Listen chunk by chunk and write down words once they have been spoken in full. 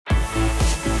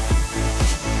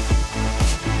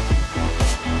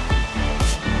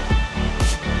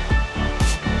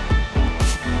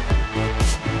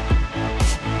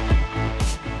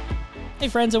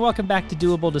friends, and welcome back to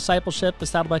Doable Discipleship, the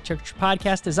Saddleback Church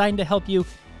podcast designed to help you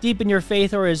deepen your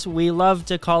faith, or as we love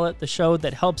to call it, the show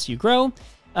that helps you grow.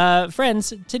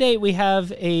 Friends, today we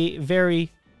have a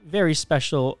very, very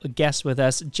special guest with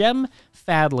us. Jem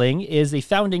Fadling is a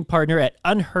founding partner at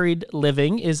Unhurried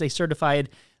Living, is a certified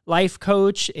life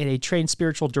coach and a trained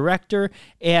spiritual director,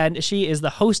 and she is the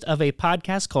host of a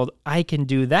podcast called I Can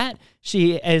Do That.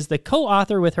 She is the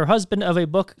co-author with her husband of a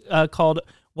book called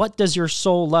What Does Your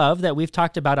Soul Love that we've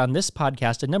talked about on this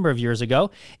podcast a number of years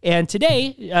ago. And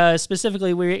today,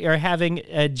 specifically, we are having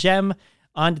Jem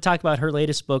on to talk about her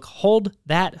latest book, Hold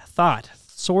That Thought,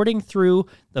 Sorting Through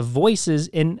the Voices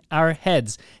in Our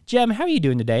Heads. Jem, how are you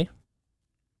doing today?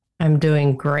 I'm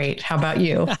doing great. How about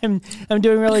you? I'm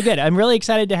doing really good. I'm really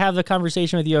excited to have the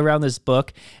conversation with you around this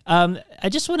book. I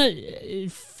just want to,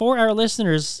 for our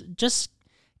listeners, just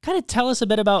kind of tell us a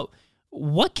bit about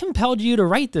what compelled you to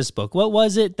write this book. What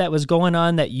was it that was going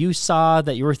on that you saw,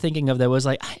 that you were thinking of, that was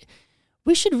like,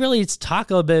 we should really talk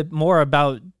a little bit more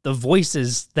about the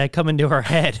voices that come into our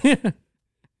head?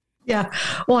 Yeah.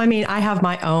 Well, I mean, I have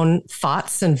my own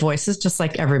thoughts and voices, just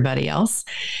like everybody else.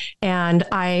 And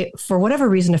for whatever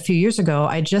reason, a few years ago,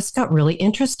 I just got really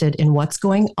interested in what's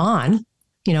going on,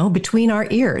 between our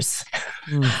ears.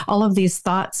 All of these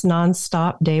thoughts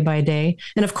nonstop, day by day.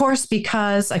 And of course,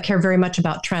 because I care very much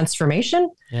about transformation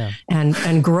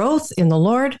and growth in the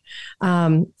Lord,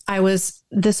 I was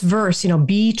this verse,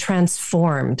 be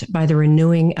transformed by the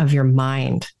renewing of your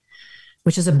mind,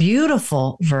 which is a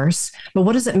beautiful verse, but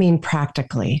what does it mean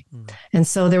practically? And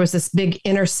so there was this big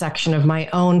intersection of my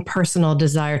own personal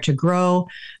desire to grow,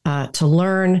 to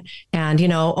learn, and,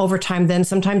 over time, then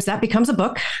sometimes that becomes a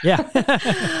book. Yeah.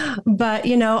 But,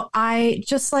 I,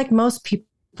 just like most people,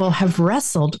 have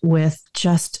wrestled with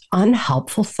just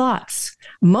unhelpful thoughts.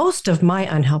 Most of my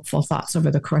unhelpful thoughts over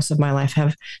the course of my life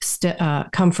have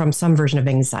come from some version of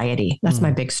anxiety. That's my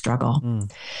big struggle.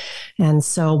 And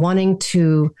so wanting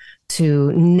to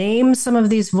name some of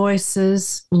these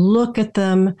voices, look at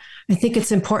them. I think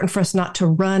it's important for us not to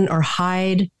run or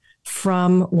hide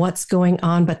from what's going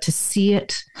on, but to see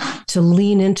it, to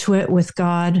lean into it with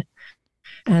God.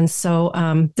 And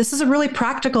so this is a really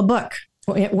practical book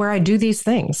where I do these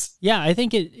things. Yeah, I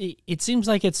think it seems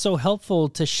like it's so helpful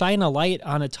to shine a light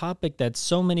on a topic that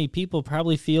so many people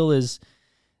probably feel is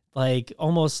like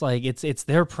almost like it's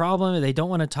their problem. They don't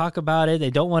want to talk about it. They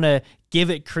don't want to give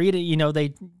it credit.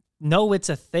 They know it's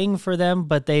a thing for them,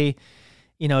 but they,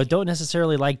 don't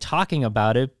necessarily like talking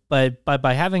about it. But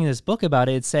by having this book about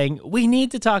it, it's saying we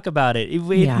need to talk about it.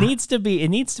 It needs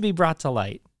to be brought to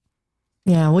light.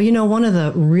 Yeah. Well, one of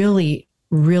the really,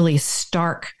 really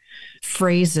stark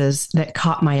phrases that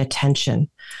caught my attention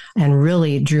and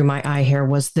really drew my eye here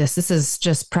was this. This is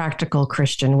just practical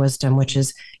Christian wisdom, which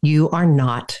is you are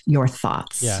not your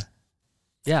thoughts. Yeah.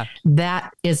 Yeah.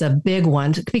 That is a big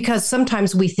one because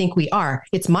sometimes we think we are.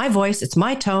 It's my voice, it's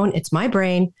my tone, it's my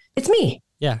brain, it's me.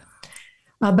 Yeah.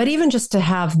 But even just to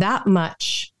have that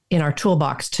much in our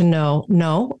toolbox to know,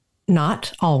 no,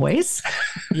 not always.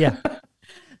 Yeah.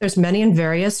 There's many and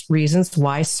various reasons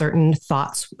why certain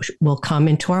thoughts will come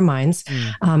into our minds.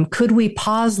 Could we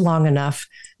pause long enough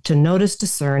to notice,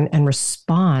 discern, and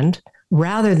respond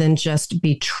rather than just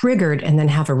be triggered and then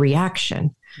have a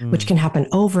reaction, which can happen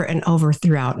over and over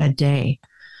throughout a day?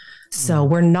 So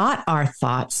we're not our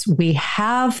thoughts. We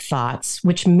have thoughts,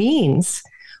 which means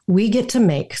we get to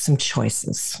make some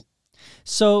choices.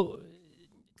 So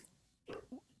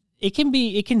it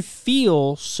can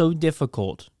feel so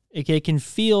difficult. It can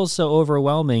feel so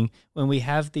overwhelming when we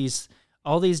have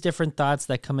all these different thoughts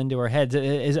that come into our heads.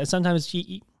 Sometimes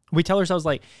we tell ourselves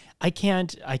like, I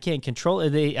can't control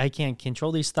it. I can't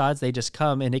control these thoughts. They just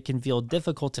come, and it can feel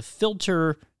difficult to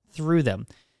filter through them.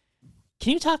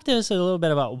 Can you talk to us a little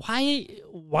bit about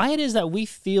why it is that we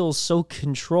feel so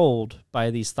controlled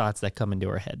by these thoughts that come into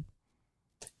our head?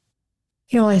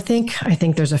 I think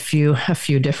there's a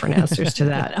few different answers to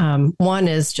that. One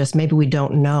is just maybe we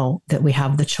don't know that we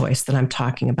have the choice that I'm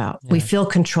talking about. Yeah. We feel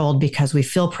controlled because we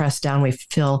feel pressed down. We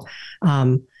feel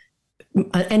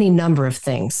any number of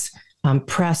things,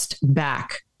 pressed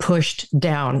back, pushed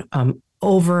down,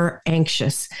 over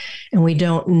anxious, and we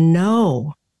don't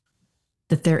know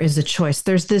that there is a choice.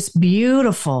 There's this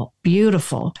beautiful,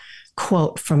 beautiful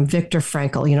quote from Viktor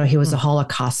Frankl. He was a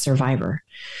Holocaust survivor.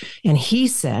 And he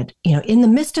said, in the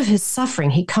midst of his suffering,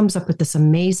 he comes up with this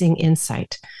amazing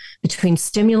insight. Between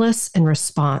stimulus and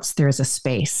response, there is a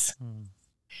space.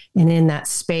 And in that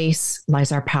space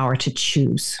lies our power to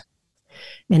choose.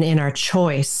 And in our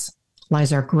choice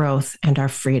lies our growth and our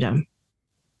freedom.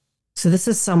 So this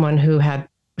is someone who had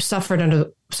suffered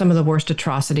under some of the worst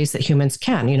atrocities that humans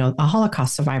can, a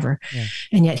Holocaust survivor. Yeah.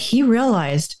 And yet he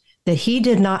realized that he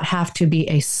did not have to be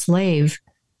a slave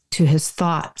to his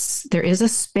thoughts. There is a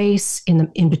space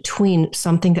in between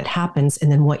something that happens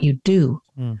and then what you do.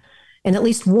 And at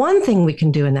least one thing we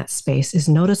can do in that space is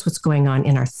notice what's going on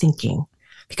in our thinking,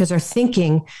 because our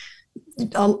thinking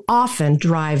often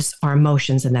drives our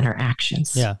emotions and then our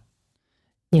actions. Yeah.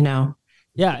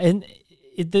 Yeah. And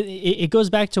it goes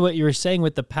back to what you were saying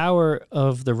with the power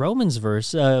of the Romans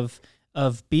verse of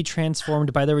be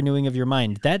transformed by the renewing of your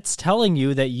mind. That's telling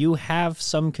you that you have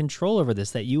some control over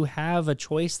this, that you have a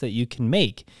choice that you can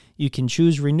make. You can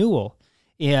choose renewal.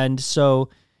 And so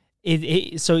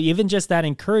so even just that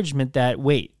encouragement that,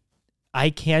 wait,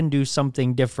 I can do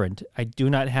something different. I do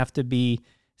not have to be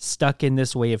stuck in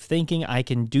this way of thinking. I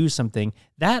can do something.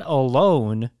 That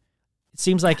alone, it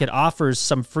seems like it offers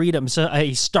some freedom, so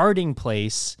a starting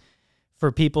place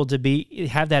for people to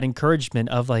have that encouragement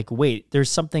of like, wait, there's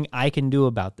something I can do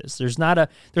about this. There's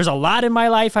a lot in my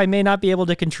life I may not be able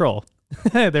to control.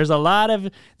 There's a lot of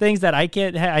things that I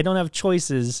don't have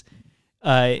choices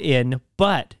in,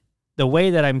 but the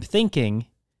way that I'm thinking,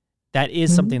 that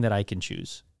is something that I can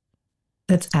choose.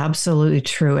 That's absolutely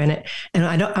true. And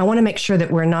I want to make sure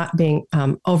that we're not being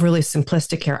overly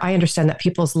simplistic here. I understand that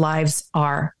people's lives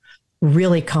are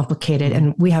really complicated,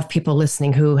 and we have people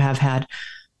listening who have had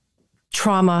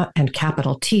trauma and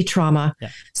capital T trauma. Yeah.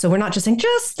 So we're not just saying,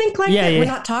 just think like that. We're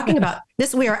not talking about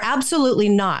this. We are absolutely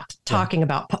not talking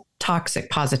about toxic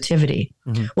positivity.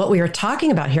 What we are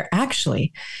talking about here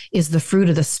actually is the fruit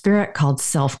of the Spirit called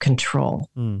self-control.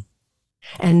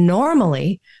 And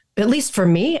normally, at least for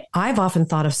me, I've often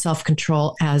thought of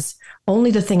self-control as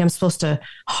only the thing I'm supposed to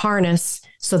harness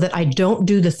so that I don't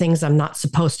do the things I'm not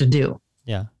supposed to do.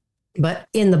 Yeah. But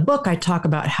in the book, I talk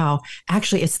about how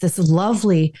actually it's this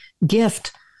lovely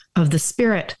gift of the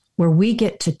Spirit where we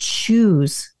get to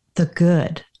choose the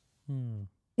good.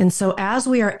 And so as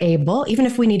we are able, even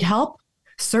if we need help,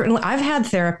 certainly I've had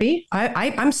therapy.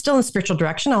 I'm still in spiritual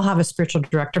direction. I'll have a spiritual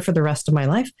director for the rest of my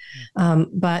life.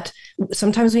 But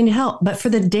sometimes we need help. But for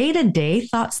the day-to-day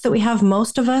thoughts that we have,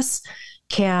 most of us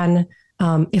can,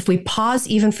 if we pause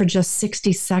even for just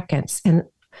 60 seconds and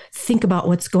think about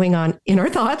what's going on in our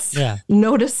thoughts,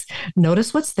 notice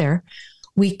what's there,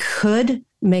 we could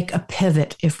make a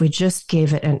pivot if we just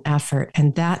gave it an effort.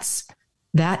 And that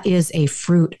is a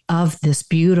fruit of this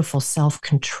beautiful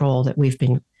self-control that we've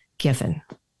been given.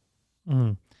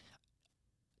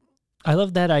 I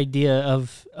love that idea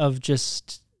of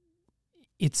just,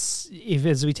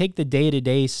 as we take the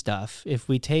day-to-day stuff, if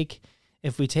we take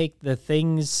the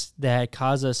things that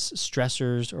cause us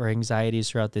stressors or anxieties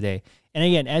throughout the day, and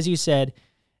again, as you said,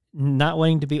 not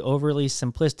wanting to be overly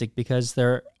simplistic, because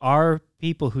there are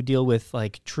people who deal with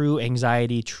like true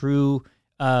anxiety, true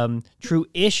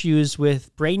issues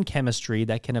with brain chemistry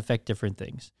that can affect different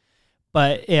things.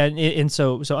 But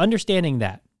so understanding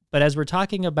that. But as we're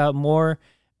talking about more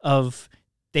of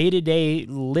day-to-day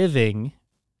living,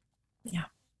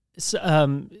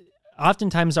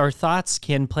 oftentimes our thoughts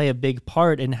can play a big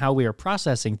part in how we are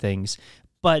processing things.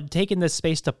 But taking the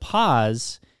space to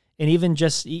pause, and even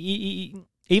just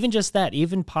that,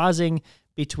 even pausing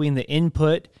between the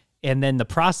input and then the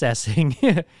processing,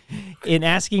 in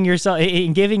asking yourself,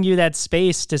 in giving you that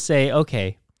space to say,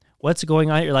 okay, what's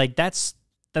going on? You're like, that's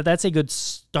a good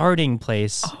starting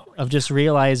place of just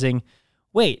realizing,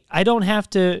 wait, I don't have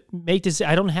to make this.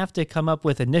 I don't have to come up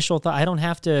with initial thought. I don't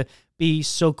have to be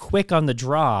so quick on the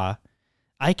draw.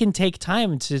 I can take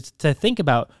time to think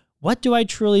about, what do I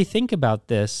truly think about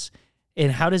this?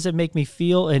 And how does it make me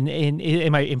feel? And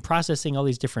am I in processing all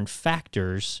these different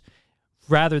factors,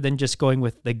 rather than just going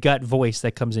with the gut voice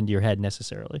that comes into your head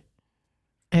necessarily?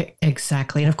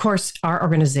 Exactly. And of course, our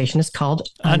organization is called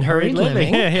Unhurried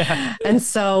Living. Yeah. And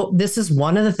so this is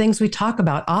one of the things we talk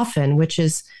about often, which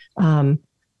is an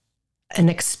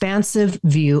expansive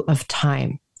view of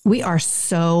time. We are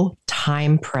so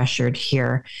time pressured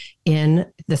here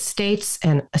in the States,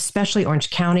 and especially Orange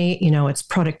County. It's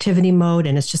productivity mode,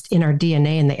 and it's just in our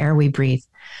DNA and the air we breathe.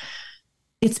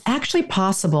 It's actually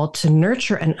possible to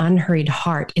nurture an unhurried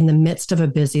heart in the midst of a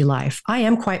busy life. I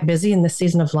am quite busy in this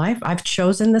season of life. I've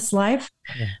chosen this life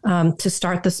to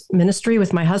start this ministry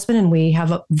with my husband, and we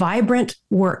have a vibrant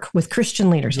work with Christian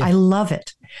leaders. I love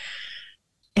it.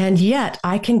 And yet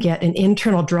I can get an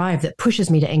internal drive that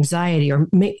pushes me to anxiety or,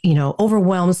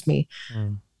 overwhelms me.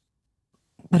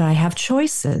 But I have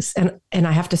choices, and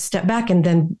I have to step back and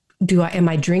then am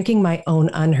I drinking my own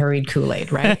unhurried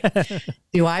Kool-Aid, right?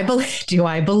 Do I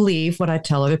believe what I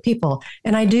tell other people?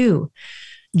 And I do.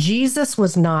 Jesus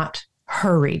was not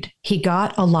hurried. He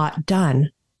got a lot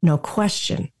done, no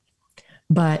question.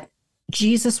 But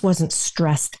Jesus wasn't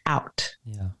stressed out.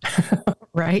 Yeah.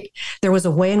 Right? There was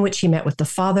a way in which he met with the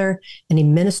Father, and he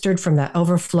ministered from that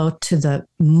overflow to the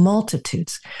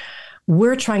multitudes.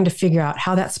 We're trying to figure out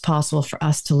how that's possible for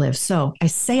us to live. So I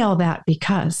say all that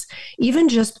because even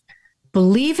just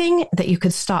believing that you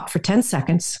could stop for 10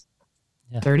 seconds,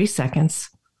 30 seconds,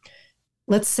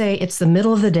 let's say it's the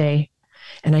middle of the day,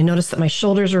 and I notice that my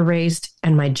shoulders are raised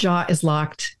and my jaw is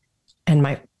locked and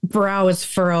my brow is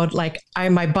furrowed, like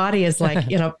my body is like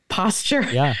in a posture.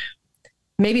 Yeah.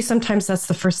 Maybe sometimes that's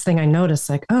the first thing I notice,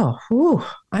 like, oh, whew,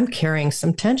 I'm carrying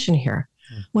some tension here.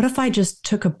 What if I just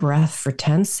took a breath for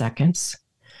 10 seconds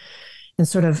and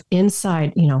sort of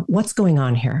inside, what's going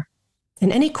on here?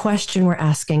 And any question we're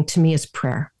asking to me is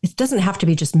prayer. It doesn't have to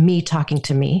be just me talking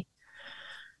to me.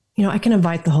 I can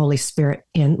invite the Holy Spirit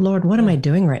in. Lord, what am I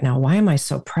doing right now? Why am I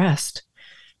so pressed?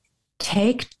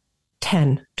 Take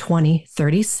 10, 20,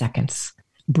 30 seconds.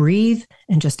 Breathe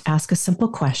and just ask a simple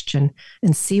question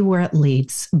and see where it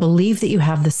leads. Believe that you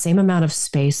have the same amount of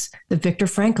space that Viktor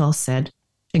Frankl said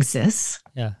exists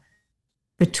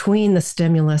between the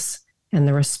stimulus and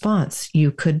the response.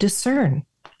 You could discern.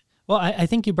 Well, I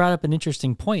think you brought up an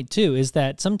interesting point too, is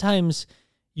that sometimes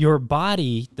your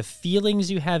body, the feelings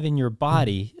you have in your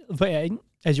body,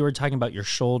 as you were talking about your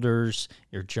shoulders,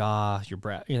 your jaw, your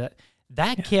breath,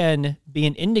 that can be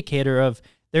an indicator of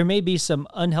there may be some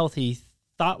unhealthy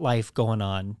thought life going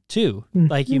on too. Mm-hmm.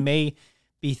 Like you may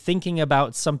be thinking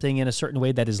about something in a certain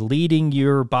way that is leading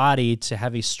your body to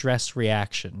have a stress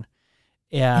reaction.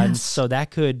 And so that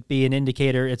could be an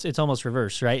indicator. It's almost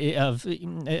reverse, right? Of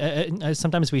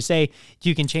sometimes we say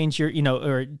you can change your,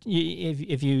 or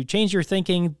if you change your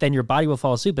thinking, then your body will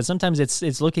follow suit. But sometimes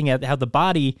it's looking at how the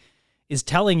body is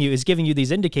giving you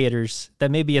these indicators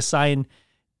that may be a sign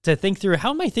to think through,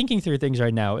 how am I thinking through things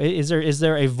right now? Is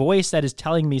there a voice that is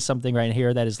telling me something right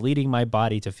here that is leading my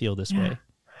body to feel this way?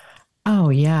 Oh,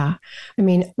 yeah. I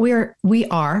mean, we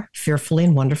are fearfully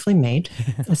and wonderfully made.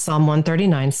 As Psalm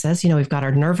 139 says, we've got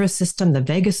our nervous system, the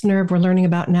vagus nerve we're learning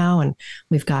about now, and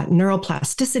we've got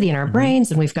neuroplasticity in our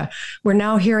brains, and we're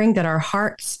now hearing that our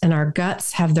hearts and our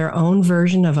guts have their own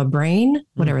version of a brain,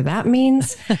 whatever that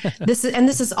means. This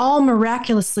is all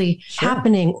miraculously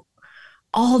happening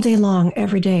all day long,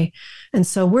 every day. And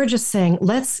so we're just saying,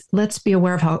 let's be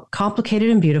aware of how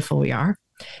complicated and beautiful we are.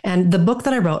 And the book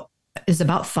that I wrote is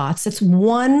about thoughts. It's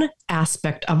one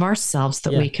aspect of ourselves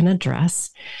that we can address.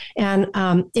 And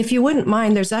if you wouldn't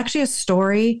mind, there's actually a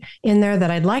story in there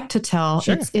that I'd like to tell.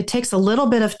 Sure. It takes a little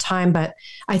bit of time, but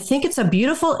I think it's a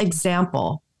beautiful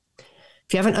example.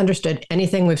 If you haven't understood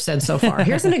anything we've said so far,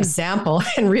 here's an example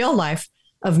in real life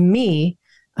of me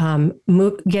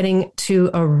getting to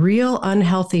a real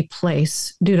unhealthy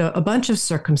place due to a bunch of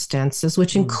circumstances,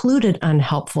 which included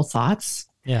unhelpful thoughts.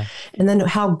 Yeah. And then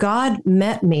how God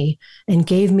met me and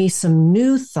gave me some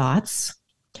new thoughts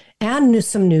and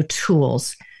some new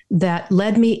tools that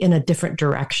led me in a different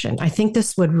direction. I think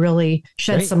this would really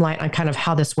shed some light on kind of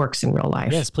how this works in real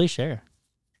life. Yes, please share.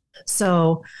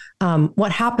 So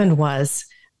what happened was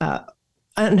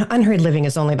Unhurried Living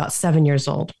is only about 7 years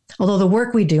old. Although the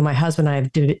work we do, my husband and I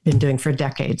have been doing for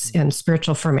decades in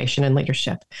spiritual formation and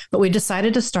leadership. But we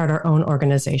decided to start our own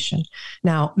organization.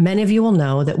 Now, many of you will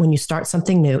know that when you start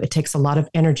something new, it takes a lot of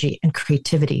energy and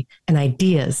creativity and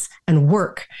ideas and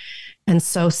work. And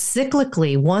so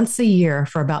cyclically, once a year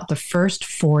for about the first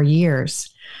 4 years,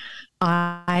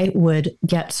 I would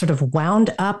get sort of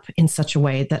wound up in such a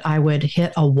way that I would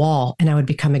hit a wall and I would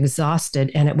become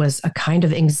exhausted. And it was a kind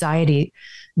of anxiety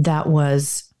that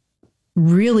was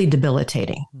really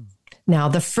debilitating.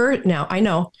 Now, I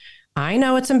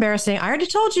know it's embarrassing. I already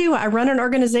told you I run an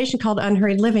organization called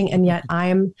Unhurried Living, and yet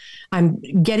I'm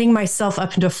getting myself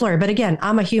up into a flurry. But again,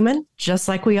 I'm a human, just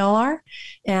like we all are.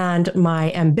 And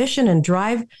my ambition and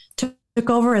drive took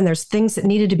over, and there's things that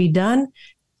needed to be done.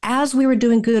 As we were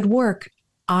doing good work,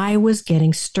 I was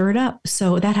getting stirred up.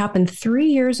 So that happened 3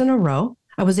 years in a row.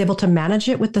 I was able to manage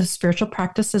it with the spiritual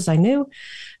practices I knew,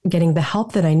 getting the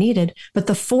help that I needed. But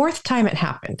the fourth time it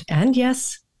happened, and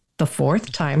yes, the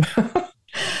fourth time,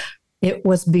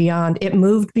 it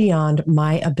moved beyond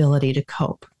my ability to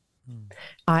cope.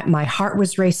 My heart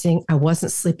was racing. I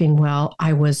wasn't sleeping well.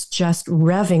 I was just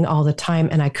revving all the time,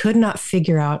 and I could not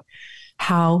figure out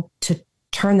how to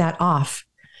turn that off.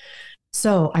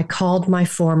 So I called my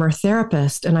former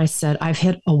therapist and I said, I've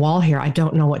hit a wall here. I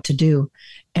don't know what to do.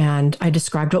 And I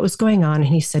described what was going on. And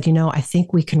he said, I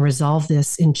think we can resolve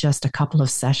this in just a couple of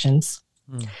sessions.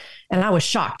 And I was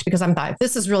shocked because I'm thought,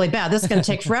 this is really bad. This is going to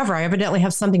take forever. I evidently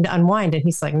have something to unwind. And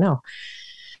he's like, no.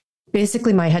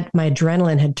 Basically, my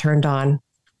adrenaline had turned on.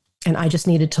 And I just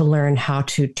needed to learn how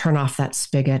to turn off that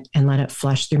spigot and let it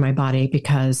flush through my body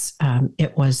because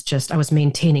it was just, I was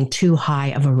maintaining too high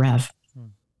of a rev.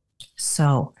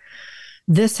 So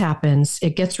this happens,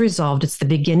 it gets resolved. It's the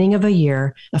beginning of a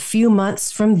year. A few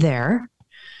months from there,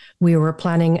 we were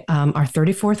planning our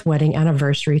 34th wedding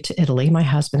anniversary to Italy, my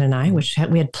husband and I, which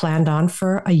we had planned on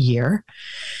for a year.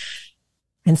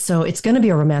 And so it's going to be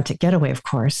a romantic getaway, of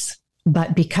course.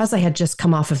 But because I had just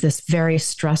come off of this very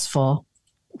stressful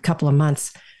couple of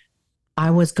months,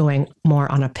 I was going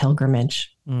more on a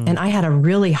pilgrimage. And I had a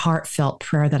really heartfelt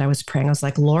prayer that I was praying. I was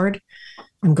like, Lord,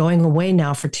 I'm going away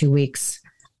now for 2 weeks.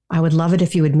 I would love it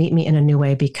if you would meet me in a new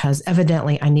way, because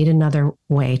evidently I need another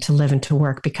way to live and to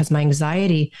work, because my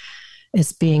anxiety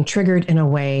is being triggered in a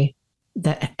way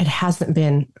that it hasn't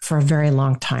been for a very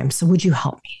long time. So would you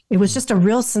help me? It was just a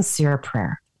real sincere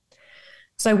prayer.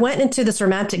 So I went into this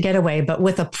romantic getaway, but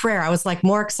with a prayer. I was like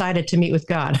more excited to meet with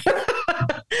God.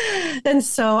 And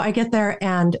so I get there,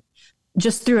 and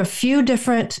just through a few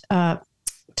different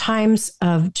times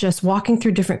of just walking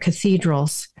through different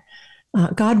cathedrals,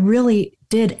 God really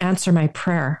did answer my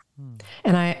prayer.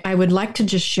 And I would like to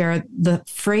just share the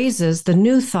phrases, the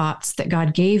new thoughts that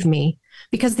God gave me,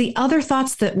 because the other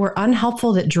thoughts that were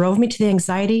unhelpful, that drove me to the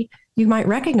anxiety, you might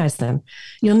recognize them.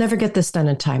 You'll never get this done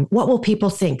in time. What will people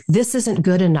think? This isn't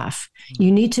good enough.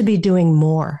 You need to be doing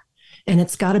more, and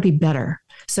it's got to be better.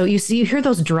 So you see, you hear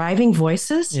those driving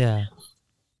voices. Yeah.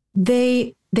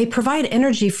 They provide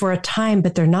energy for a time,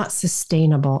 but they're not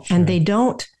sustainable. Sure. And they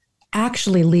don't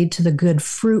actually lead to the good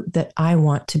fruit that I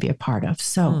want to be a part of.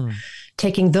 So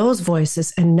taking those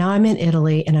voices, and now I'm in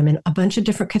Italy, and I'm in a bunch of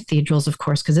different cathedrals, of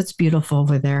course, because it's beautiful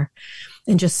over there.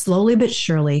 And just slowly but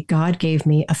surely, God gave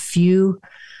me a few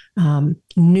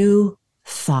new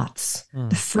thoughts.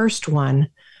 The first one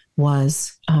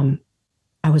was,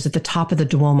 I was at the top of the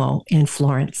Duomo in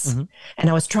Florence, and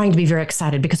I was trying to be very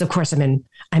excited because, of course, I'm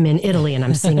in Italy and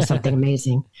I'm seeing something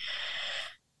amazing.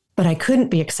 But I couldn't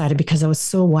be excited because I was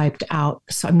so wiped out.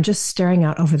 So I'm just staring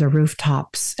out over the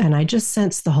rooftops, and I just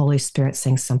sensed the Holy Spirit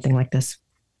saying something like this.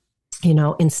 You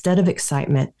know, instead of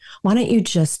excitement, why don't you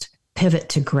just pivot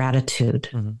to gratitude?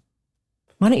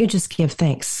 Why don't you just give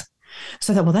thanks?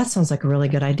 So I thought, well, that sounds like a really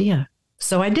good idea.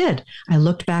 So I did. I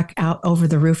looked back out over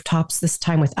the rooftops, this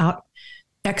time without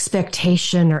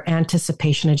expectation or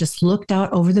anticipation. I just looked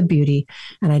out over the beauty,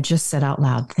 and I just said out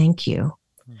loud, thank you.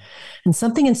 And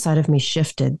something inside of me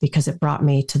shifted because it brought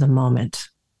me to the moment.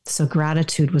 So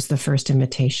gratitude was the first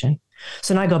invitation.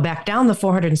 So now I go back down the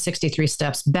 463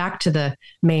 steps back to the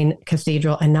main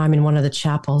cathedral, and now I'm in one of the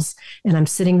chapels, and I'm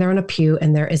sitting there in a pew,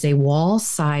 and there is a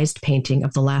wall-sized painting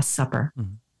of the Last Supper.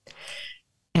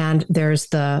 And there's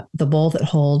the bowl that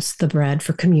holds the bread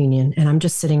for communion, and I'm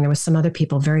just sitting there with some other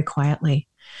people very quietly.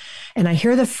 And I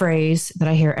hear the phrase that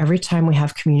I hear every time we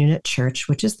have communion at church,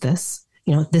 which is this,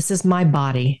 you know, this is my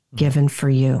body given for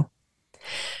you.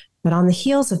 But on the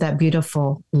heels of that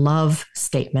beautiful love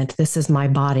statement, this is my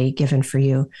body given for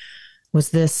you,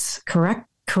 was this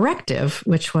corrective,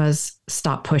 which was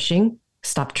stop pushing,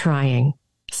 stop trying,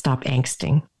 stop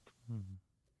angsting.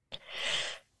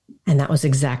 And that was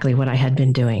exactly what I had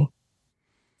been doing.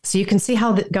 So you can see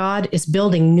how that God is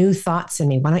building new thoughts in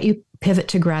me. Why don't you pivot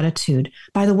to gratitude?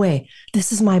 By the way,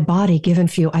 this is my body given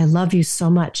for you. I love you so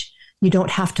much. You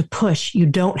don't have to push. You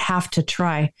don't have to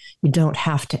try. You don't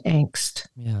have to angst.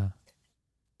 Yeah.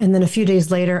 And then a few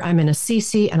days later, I'm in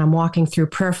Assisi, and I'm walking through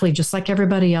prayerfully, just like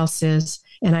everybody else is.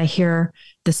 And I hear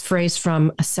this phrase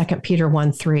from 2 Peter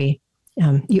 1:3.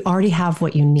 You already have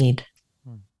what you need.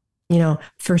 You know,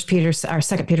 2 Peter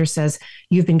says,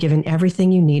 you've been given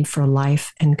everything you need for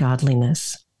life and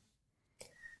godliness.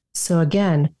 So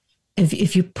again,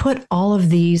 if you put all of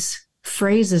these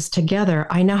phrases together,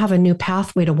 I now have a new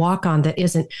pathway to walk on that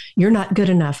isn't, you're not good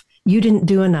enough, you didn't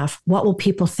do enough, what will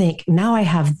people think? Now I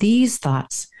have these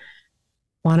thoughts.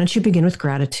 Why don't you begin with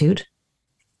gratitude?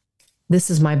 This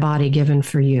is my body given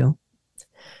for you.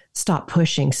 Stop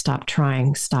pushing, stop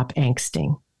trying, stop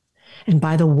angsting. And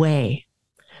by the way,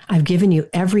 I've given you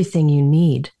everything you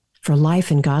need for life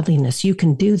and godliness. You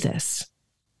can do this,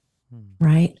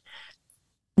 right?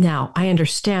 Now, I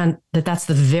understand that that's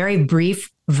the very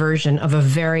brief version of a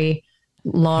very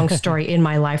long story in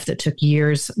my life that took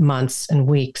years, months, and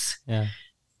weeks. Yeah.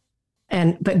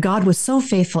 But God was so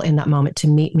faithful in that moment to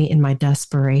meet me in my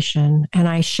desperation. And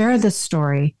I share this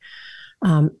story.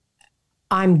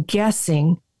 I'm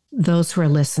guessing those who are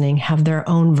listening have their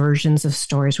own versions of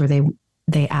stories where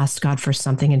they asked God for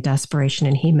something in desperation,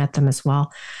 and he met them as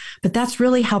well. But that's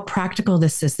really how practical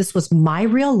this is. This was my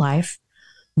real life,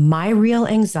 my real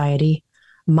anxiety,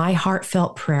 my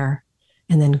heartfelt prayer,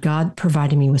 and then God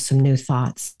provided me with some new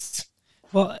thoughts.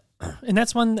 Well, And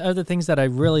that's one of the things that I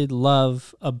really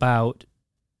love about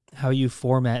how you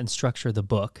format and structure the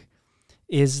book,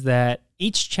 is that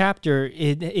each chapter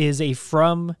is a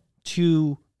from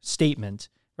to statement,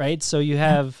 right? So you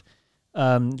have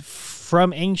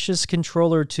from anxious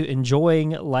controller to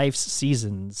enjoying life's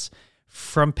seasons,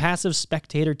 from passive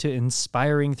spectator to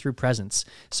inspiring through presence.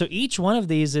 So each one of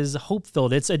these is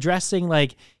hope-filled. It's addressing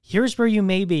like, here's where you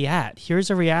may be at. Here's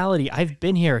a reality. I've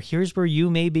been here. Here's where you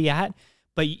may be at,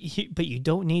 but you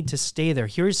don't need to stay there.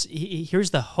 Here's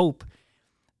the hope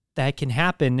that can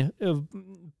happen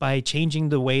by changing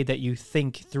the way that you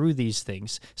think through these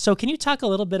things. So can you talk a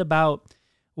little bit about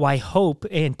why hope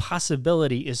and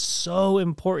possibility is so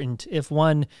important if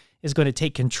one is going to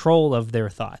take control of their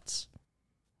thoughts?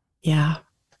 Yeah.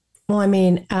 Well, I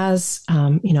mean, as,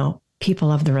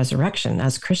 people of the resurrection,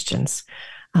 as Christians,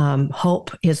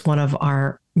 hope is one of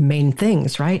our main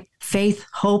things, right? Faith,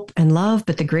 hope, and love,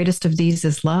 but the greatest of these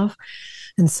is love.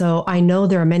 And so I know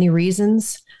there are many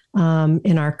reasons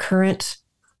in our current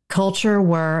culture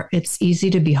where it's easy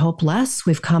to be hopeless.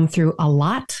 We've come through a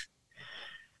lot.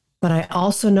 But I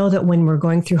also know that when we're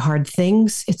going through hard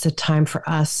things, it's a time for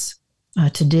us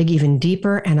to dig even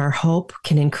deeper, and our hope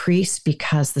can increase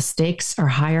because the stakes are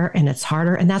higher and it's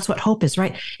harder. And that's what hope is,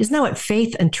 right? Isn't that what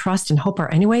faith and trust and hope are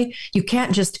anyway? You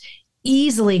can't just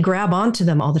easily grab onto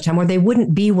them all the time, or they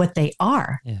wouldn't be what they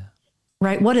are. Yeah.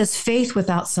 Right? What is faith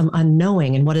without some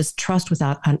unknowing? And what is trust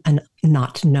without an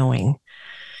not knowing?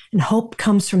 And hope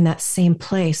comes from that same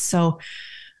place. So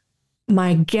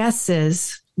my guess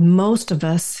is most of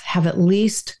us have at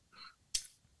least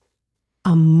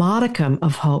a modicum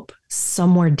of hope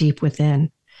somewhere deep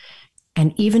within.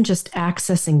 And even just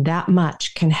accessing that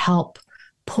much can help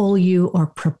pull you or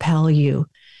propel you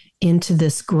into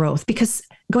this growth. Because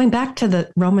going back to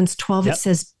the Romans 12, It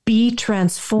says, be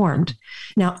transformed.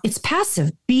 Now it's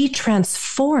passive, be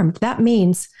transformed. That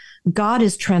means God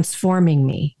is transforming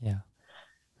me,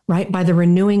 right? By the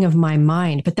renewing of my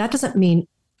mind. But that doesn't mean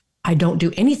I don't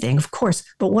do anything, of course.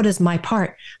 But what is my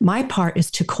part? My part is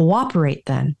to cooperate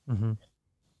then. Mm-hmm.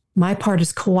 My part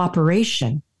is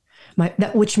cooperation,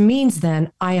 which means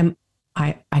then I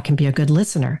can be a good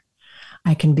listener.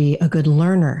 I can be a good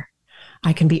learner.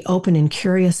 I can be open and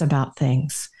curious about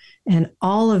things and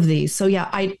all of these. So yeah,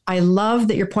 I love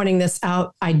that you're pointing this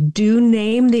out. I do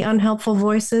name the unhelpful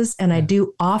voices, and I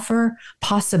do offer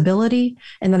possibility.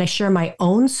 And then I share my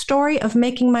own story of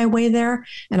making my way there.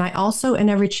 And I also, in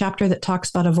every chapter that talks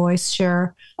about a voice,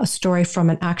 share a story from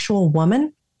an actual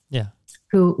woman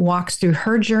who walks through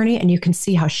her journey, and you can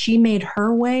see how she made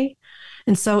her way.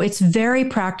 And so it's very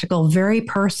practical, very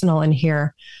personal in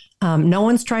here. No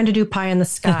one's trying to do pie in the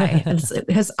sky,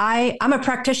 because I'm a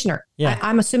practitioner. Yeah.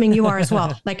 I'm assuming you are as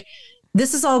well. Like,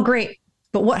 this is all great,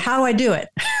 but how do I do it?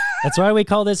 That's why we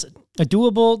call this a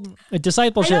doable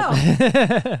discipleship.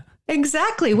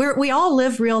 Exactly. We all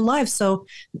live real lives. So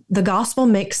the gospel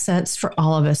makes sense for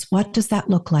all of us. What does that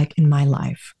look like in my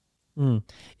life? And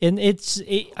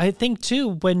I think too,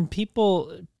 when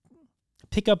people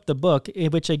pick up the book,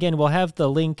 which again, we'll have the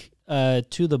link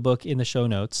to the book in the show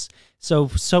notes. So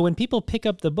when people pick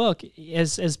up the book,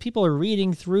 as people are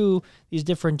reading through these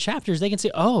different chapters, they can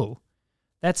say, oh,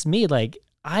 that's me. Like,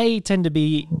 I tend to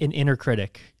be an inner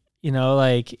critic,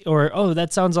 or, oh,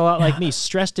 that sounds a lot like me,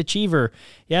 stressed achiever.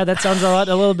 Yeah, that sounds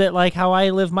a little bit like how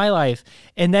I live my life.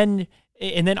 And then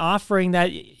offering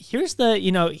that, here's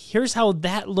how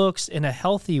that looks in a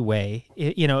healthy way,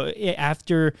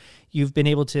 after you've been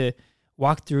able to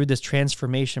walk through this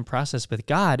transformation process with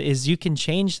God, is you can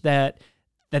change that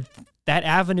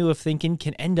avenue of thinking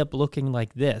can end up looking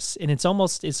like this. And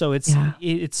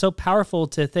it's so powerful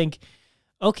to think,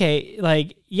 okay,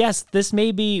 like, yes, this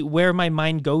may be where my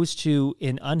mind goes to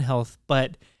in unhealth,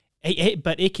 but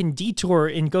it can detour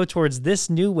and go towards this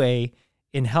new way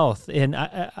in health. And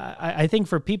I think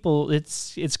for people,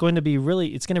 it's going to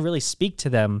really speak to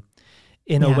them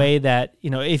in a way that,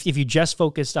 if you just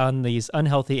focused on these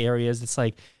unhealthy areas, it's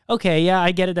like, okay, yeah,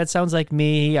 I get it. That sounds like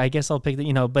me. I guess I'll pick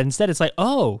the, but instead it's like,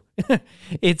 oh,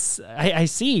 I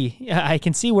see, I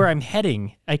can see where I'm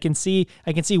heading. I can see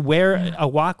where a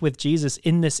walk with Jesus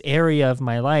in this area of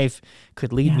my life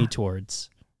could lead me towards.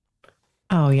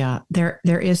 Oh yeah, there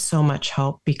is so much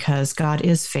hope because God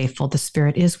is faithful. The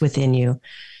Spirit is within you,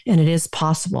 and it is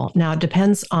possible. Now it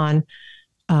depends on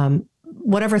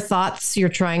whatever thoughts you're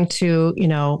trying to,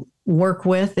 work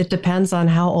with. It depends on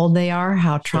how old they are,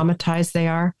 how traumatized they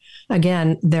are.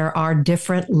 Again, there are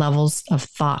different levels of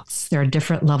thoughts. There are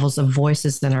different levels of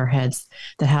voices in our heads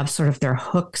that have sort of their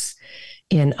hooks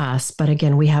in us. But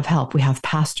again, we have help. We have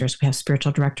pastors, we have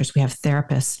spiritual directors, we have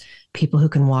therapists, people who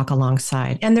can walk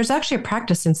alongside. And there's actually a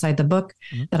practice inside the book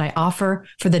that I offer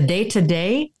for the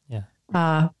day-to-day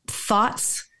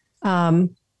thoughts.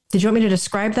 Did you want me to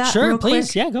describe that? Sure, real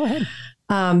please. quick? Yeah, go ahead.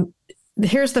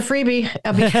 Here's the freebie,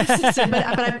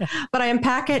 but I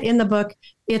unpack it in the book.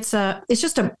 It's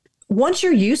just once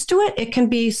you're used to it, it can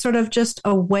be sort of just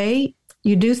a way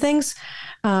you do things.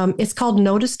 It's called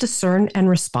notice, discern, and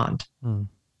respond.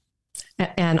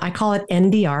 And I call it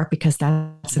NDR because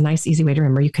that's a nice, easy way to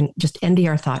remember. You can just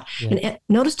NDR thought. Yeah. And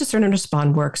notice, discern, and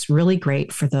respond works really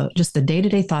great for the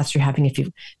day-to-day thoughts you're having. If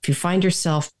you find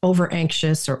yourself over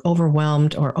anxious or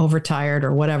overwhelmed or overtired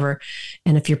or whatever,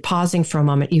 and if you're pausing for a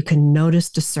moment, you can notice,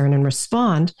 discern, and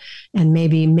respond, and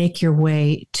maybe make your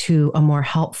way to a more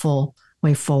helpful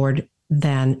way forward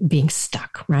than being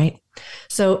stuck, right?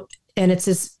 So, and it's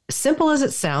as simple as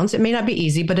it sounds. It may not be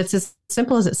easy, but it's as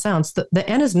simple as it sounds. The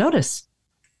N is notice.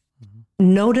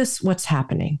 Notice what's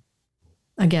happening.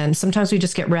 Again, sometimes we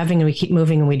just get revving and we keep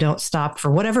moving and we don't stop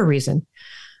for whatever reason.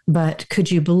 But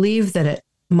could you believe that it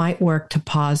might work to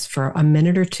pause for a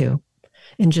minute or two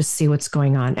and just see what's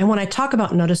going on? And when I talk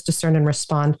about notice, discern, and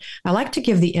respond, I like to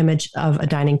give the image of a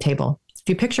dining table. If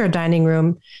you picture a dining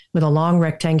room with a long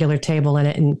rectangular table in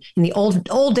it, and in the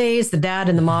old days, the dad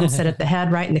and the mom sat at the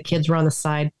head, right? And the kids were on the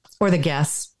side, or the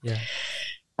guests. Yeah.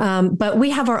 But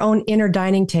we have our own inner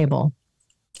dining table.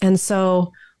 And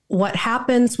so what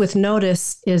happens with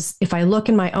notice is if I look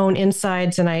in my own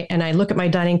insides and I look at my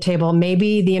dining table,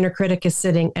 maybe the inner critic is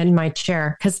sitting in my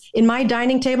chair, because in my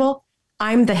dining table,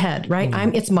 I'm the head, right?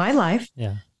 It's my life.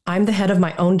 Yeah. I'm the head of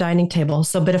my own dining table.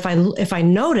 So, but if I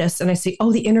notice and I see,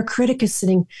 oh, the inner critic is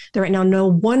sitting there right now, no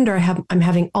wonder I'm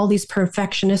having all these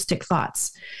perfectionistic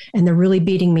thoughts and they're really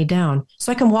beating me down.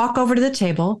 So I can walk over to the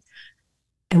table,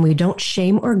 and we don't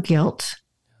shame or guilt,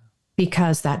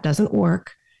 because that doesn't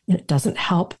work. And it doesn't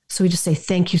help. So we just say,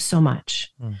 thank you so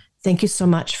much. Thank you so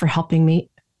much for helping me.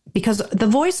 Because the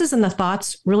voices and the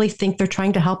thoughts really think they're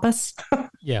trying to help us.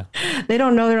 Yeah. They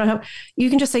don't know they're not helping. You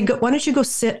can just say, why don't you go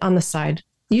sit on the side?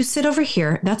 You sit over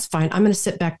here. That's fine. I'm going to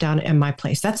sit back down in my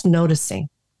place. That's noticing.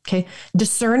 Okay.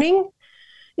 Discerning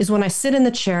is when I sit in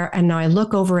the chair and now I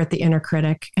look over at the inner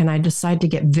critic and I decide to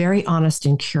get very honest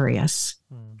and curious.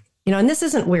 And this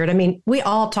isn't weird. I mean, we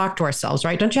all talk to ourselves,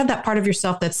 right? Don't you have that part of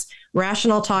yourself that's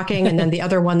rational talking and then the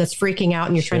other one that's freaking out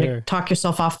and you're trying to talk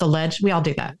yourself off the ledge? We all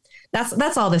do that.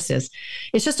 That's all this is.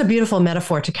 It's just a beautiful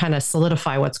metaphor to kind of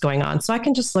solidify what's going on. So I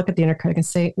can just look at the inner critic and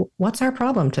say, what's our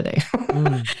problem today?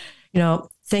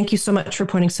 Thank you so much for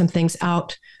pointing some things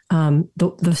out.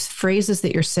 The phrases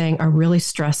that you're saying are really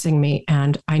stressing me.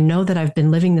 And I know that I've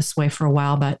been living this way for a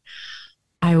while, but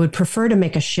I would prefer to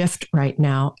make a shift right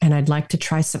now, and I'd like to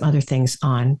try some other things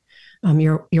on.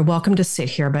 You're welcome to sit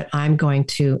here, but I'm going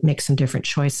to make some different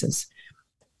choices.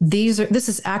 This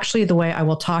is actually the way I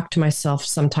will talk to myself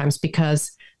sometimes,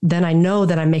 because then I know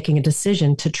that I'm making a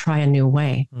decision to try a new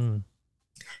way. And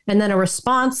then a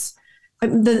response,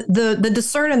 the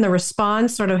discern and the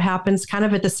response sort of happens kind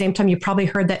of at the same time. You probably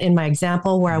heard that in my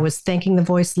example where I was thanking the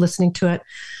voice, listening to it.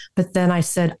 But then I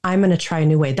said, I'm going to try a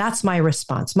new way. That's my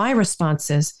response. My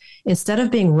response is, instead of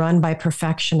being run by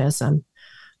perfectionism,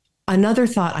 another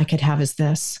thought I could have is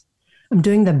this: I'm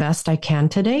doing the best I can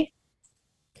today.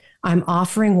 I'm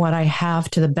offering what I have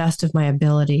to the best of my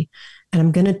ability, and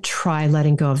I'm going to try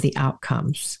letting go of the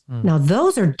outcomes. Now,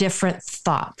 those are different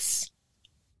thoughts,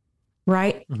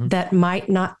 right? That might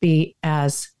not be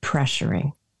as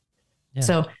pressuring. Yeah.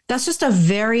 So that's just a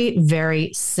very,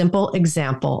 very simple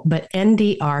example, but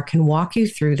NDR can walk you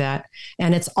through that.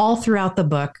 And it's all throughout the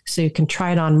book. So you can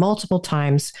try it on multiple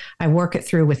times. I work it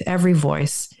through with every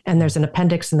voice, and there's an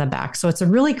appendix in the back. So it's a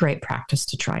really great practice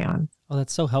to try on. Oh,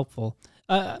 that's so helpful.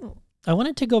 I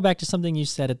wanted to go back to something you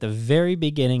said at the very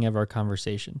beginning of our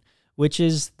conversation, which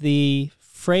is the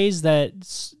phrase that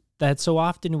so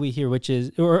often we hear, which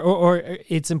is, or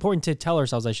it's important to tell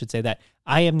ourselves, I should say, that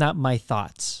I am not my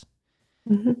thoughts.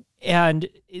 And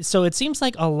so it seems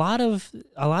like a lot of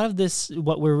this,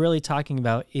 what we're really talking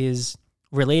about, is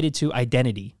related to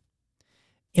identity.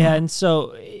 Yeah. And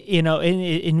so,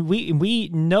 and we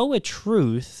know a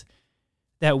truth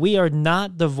that we are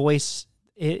not the voice,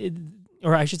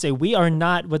 or I should say, we are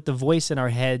not what the voice in our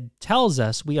head tells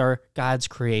us. We are God's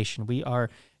creation. We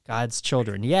are God's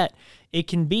children. Yet it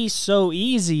can be so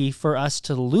easy for us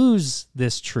to lose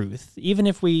this truth, even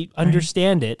if we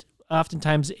understand it.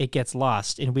 Oftentimes it gets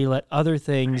lost, and we let other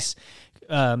things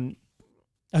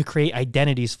create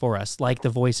identities for us, like the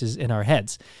voices in our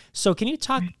heads. So can you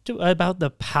talk about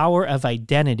the power of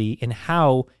identity and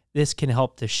how this can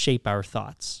help to shape our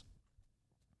thoughts?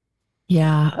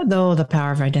 Yeah, though the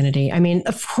power of identity. I mean,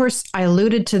 of course, I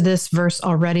alluded to this verse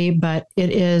already, but it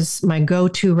is my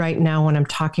go-to right now when I'm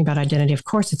talking about identity. Of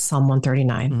course, it's Psalm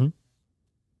 139,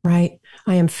 right?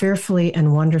 I am fearfully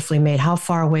and wonderfully made. How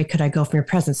far away could I go from your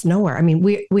presence? Nowhere. I mean,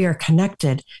 we are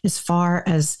connected as far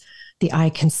as the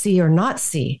eye can see or not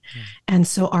see. And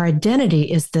so our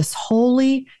identity is this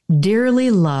holy,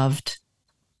 dearly loved,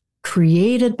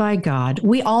 created by God.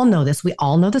 We all know this. We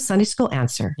all know the Sunday school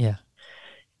answer. Yeah.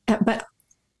 But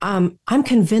I'm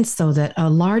convinced, though, that a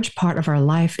large part of our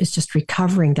life is just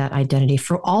recovering that identity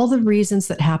for all the reasons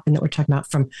that happen that we're talking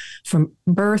about from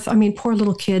birth. I mean, poor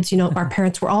little kids, our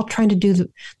parents, we're all trying to do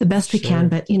the best we can,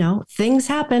 but, things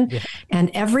happen. Yeah. And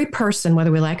every person,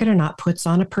 whether we like it or not, puts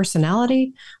on a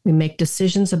personality. We make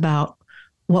decisions about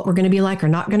what we're going to be like or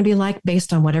not going to be like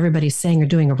based on what everybody's saying or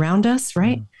doing around us,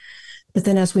 right? But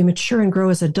then as we mature and grow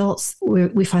as adults,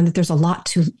 we find that there's a lot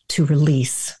to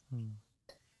release.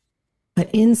 But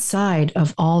inside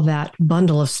of all that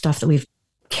bundle of stuff that we've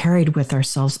carried with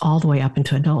ourselves all the way up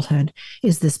into adulthood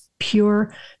is this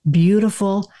pure,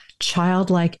 beautiful,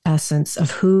 childlike essence of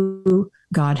who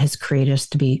God has created us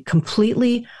to be.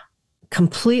 Completely,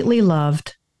 completely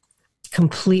loved,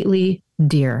 completely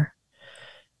dear.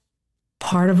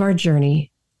 Part of our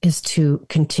journey is to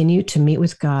continue to meet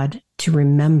with God, to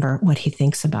remember what he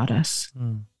thinks about us.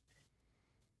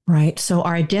 Right. So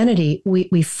our identity,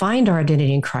 we find our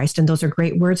identity in Christ, and those are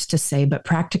great words to say, but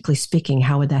practically speaking,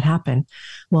 how would that happen?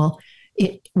 Well,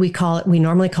 we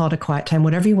normally call it a quiet time,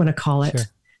 whatever you want to call it.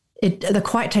 Sure. The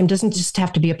quiet time doesn't just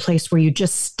have to be a place where you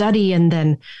just study and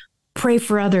then pray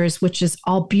for others, which is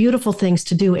all beautiful things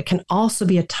to do. It can also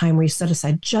be a time where you set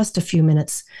aside just a few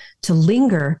minutes to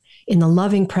linger in the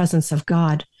loving presence of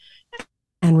God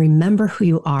and remember who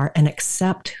you are and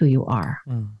accept who you are.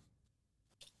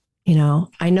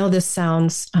 I know this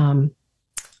sounds,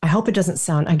 I hope it doesn't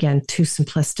sound, again, too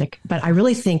simplistic, but I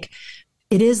really think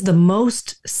it is the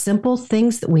most simple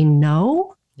things that we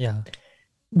know. Yeah.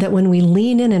 That when we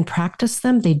lean in and practice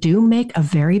them, they do make a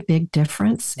very big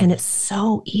difference. And it's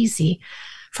so easy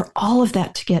for all of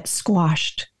that to get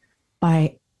squashed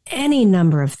by any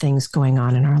number of things going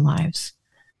on in our lives.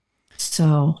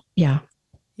 So, yeah.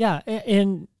 Yeah.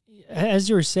 And as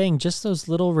you were saying, just those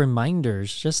little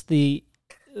reminders, just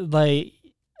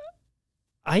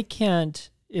I can't,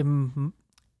 an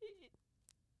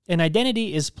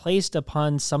identity is placed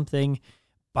upon something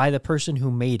by the person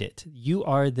who made it. You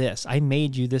are this. I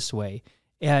made you this way.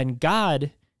 And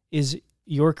God is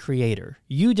your creator.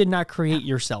 You did not create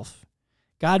yourself.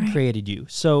 God created you.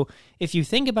 So if you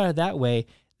think about it that way,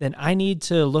 then I need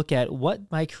to look at what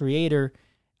my creator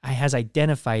has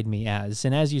identified me as.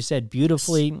 And as you said,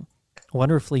 beautifully,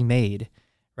 wonderfully made.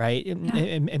 Right?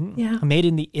 Made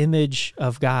in the image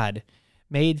of God,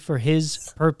 made for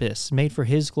his purpose, made for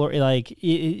his glory. Like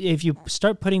if you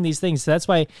start putting these things, so that's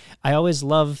why I always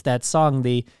love that song,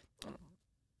 the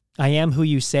I am who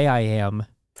you say I am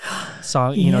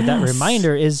song. That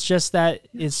reminder is just that,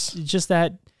 it's just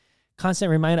that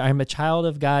constant reminder. I'm a child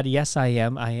of God. Yes, I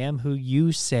am. I am who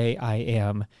you say I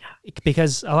am.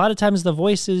 Because a lot of times the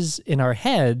voices in our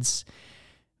heads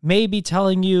may be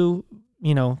telling you,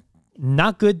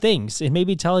 not good things. It may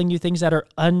be telling you things that are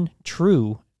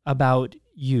untrue about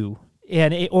you,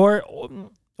 and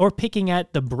or picking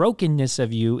at the brokenness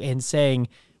of you and saying,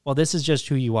 well, this is just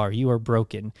who you are. You are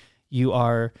broken. You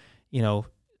are,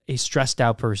 a stressed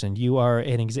out person. You are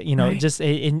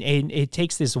it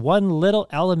takes this one little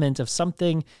element of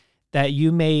something that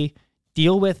you may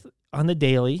deal with on the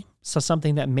daily. So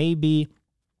something that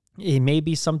it may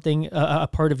be something, a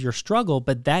part of your struggle,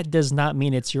 but that does not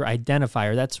mean it's your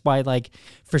identifier. That's why,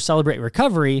 for Celebrate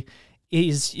Recovery,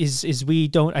 is we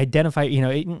don't identify,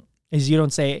 is you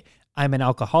don't say, I'm an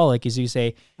alcoholic, is you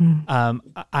say,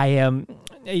 I am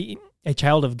a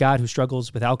child of God who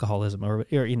struggles with alcoholism or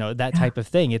that type of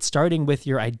thing. It's starting with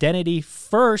your identity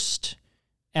first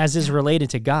as is related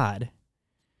to God.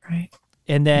 Right.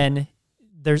 And then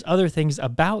there's other things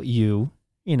about you,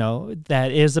 that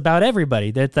is about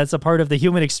everybody. That's a part of the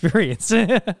human experience.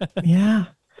 Yeah.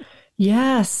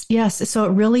 Yes. So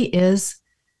it really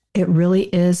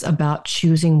is about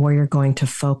choosing where you're going to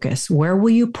focus. Where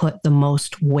will you put the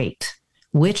most weight?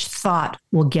 Which thought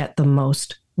will get the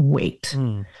most weight?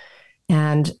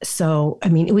 And so,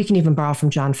 we can even borrow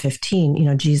from John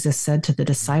 15. Jesus said to the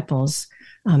disciples,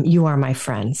 you are my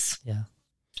friends. Yeah.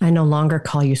 I no longer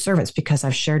call you servants because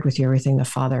I've shared with you everything the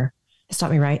Father has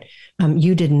taught me, right?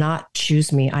 You did not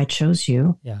choose me. I chose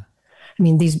you. Yeah. I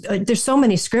mean, there's so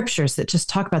many scriptures that just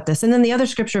talk about this. And then the other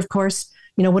scripture, of course,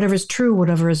 whatever is true,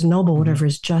 whatever is noble, whatever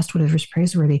is just, whatever is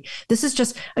praiseworthy. This is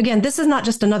just, again, this is not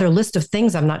just another list of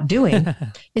things I'm not doing.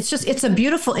 It's a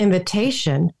beautiful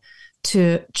invitation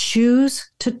to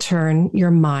choose to turn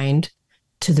your mind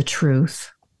to the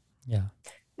truth. Yeah.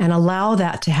 And allow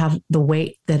that to have the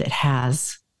weight that it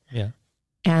has. Yeah.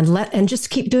 And just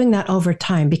keep doing that over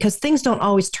time, because things don't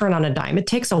always turn on a dime. It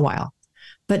takes a while,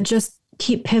 but just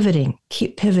keep pivoting,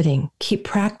 keep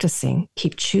practicing,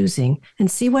 keep choosing, and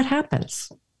see what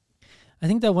happens. I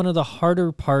think that one of the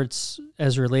harder parts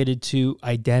as related to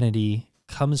identity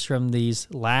comes from these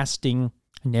lasting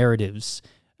narratives.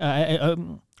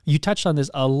 You touched on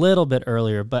this a little bit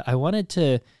earlier, but I wanted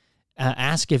to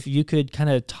ask if you could kind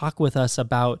of talk with us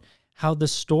about how the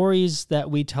stories that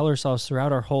we tell ourselves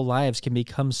throughout our whole lives can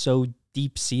become so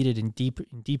deep-seated and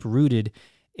deep-rooted.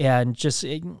 And just,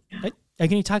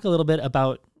 can you talk a little bit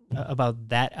about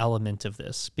that element of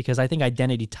this? Because I think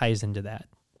identity ties into that.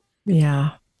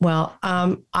 Yeah. Well,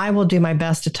 I will do my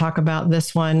best to talk about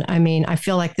this one. I mean, I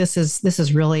feel like this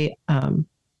is really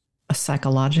a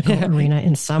psychological arena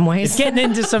in some ways. It's getting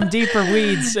into some deeper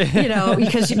weeds.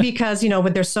 because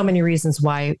but there's so many reasons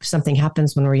why something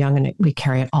happens when we're young, and we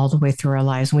carry it all the way through our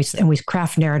lives, and we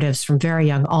craft narratives from very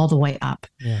young all the way up.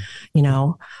 Yeah.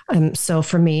 So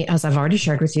for me, as I've already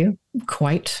shared with you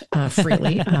quite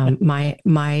freely,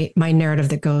 my narrative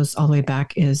that goes all the way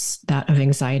back is that of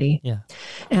anxiety. Yeah.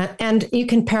 And you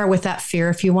can pair with that fear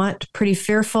if you want. Pretty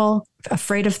fearful,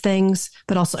 afraid of things,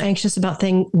 but also anxious about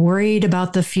things, worried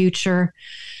about the future.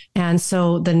 And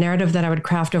so the narrative that I would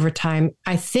craft over time,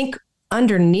 I think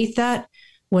underneath that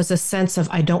was a sense of,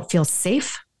 I don't feel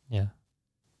safe. Yeah.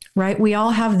 Right. We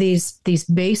all have these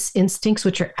base instincts,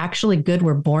 which are actually good.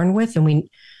 We're born with, and we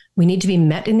need to be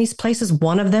met in these places.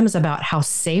 One of them is about how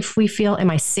safe we feel. Am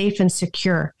I safe and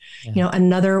secure? Yeah.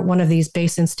 Another one of these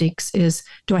base instincts is,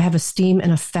 do I have esteem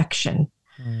and affection?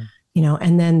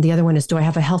 And then the other one is, do I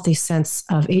have a healthy sense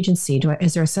of agency?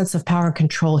 Is there a sense of power and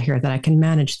control here that I can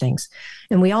manage things?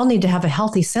 And we all need to have a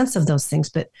healthy sense of those things.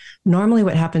 But normally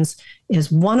what happens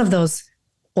is one of those,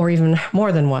 or even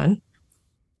more than one,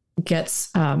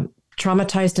 gets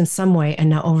traumatized in some way. And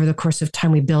now over the course of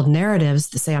time, we build narratives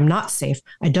that say, I'm not safe.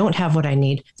 I don't have what I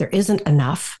need. There isn't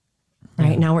enough,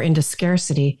 right? Now we're into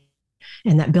scarcity,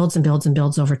 and that builds and builds and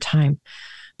builds over time.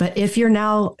 But if you're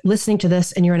now listening to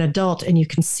this and you're an adult and you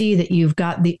can see that you've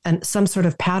got some sort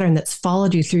of pattern that's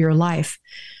followed you through your life,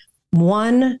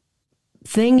 one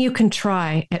thing you can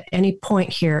try at any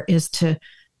point here is to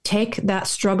take that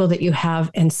struggle that you have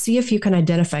and see if you can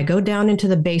identify, go down into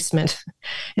the basement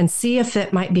and see if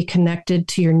it might be connected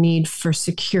to your need for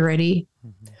security,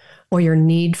 or your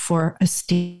need for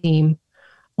esteem,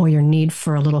 or your need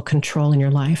for a little control in your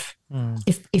life.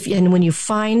 And when you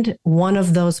find one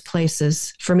of those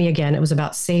places, for me, again, it was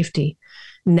about safety.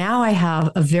 Now I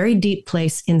have a very deep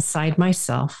place inside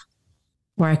myself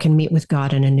where I can meet with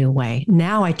God in a new way.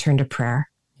 Now I turn to prayer.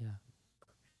 Yeah.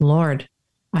 Lord,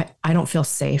 I don't feel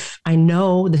safe. I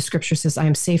know the scripture says, I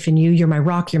am safe in you. You're my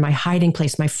rock. You're my hiding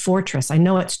place, my fortress. I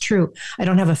know it's true. I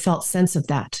don't have a felt sense of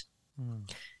that.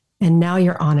 And now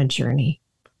you're on a journey.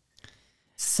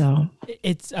 So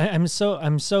I'm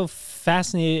so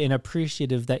fascinated and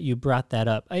appreciative that you brought that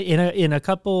up. In a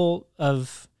couple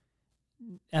of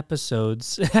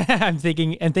episodes, I'm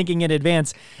thinking in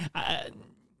advance.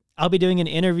 I'll be doing an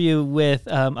interview with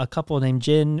a couple named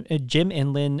Jim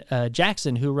and Lynn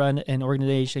Jackson, who run an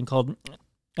organization called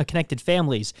Connected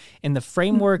Families. And the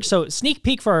framework, so sneak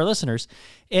peek for our listeners,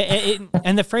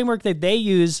 and the framework that they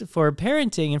use for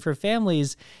parenting and for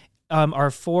families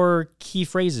are 4 key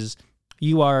phrases.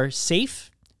 You are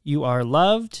safe, you are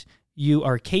loved, you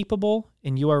are capable,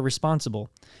 and you are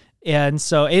responsible. And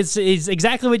so it's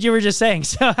exactly what you were just saying.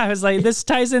 So I was like, this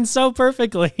ties in so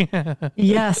perfectly.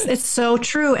 Yes, it's so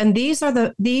true. And I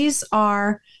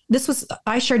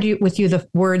shared with you the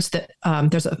words that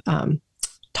there's a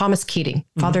Thomas Keating,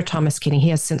 Father Thomas Keating. He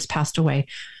has since passed away,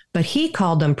 but he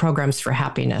called them programs for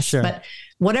happiness. Sure. But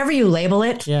whatever you label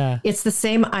it, it's the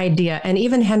same idea. And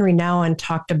even Henry Nouwen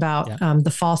talked about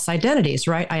the false identities,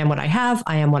 right? I am what I have.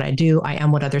 I am what I do. I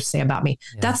am what others say about me.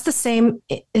 Yeah. That's the same.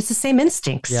 It's the same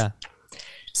instincts. Yeah.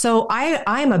 So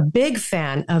I'm a big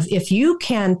fan of, if you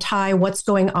can tie what's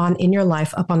going on in your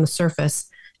life up on the surface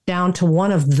down to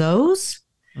one of those,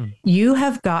 you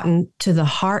have gotten to the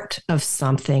heart of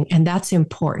something. And that's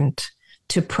important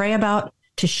to pray about,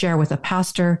 to share with a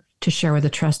pastor, to share with a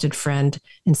trusted friend,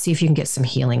 and see if you can get some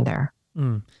healing there.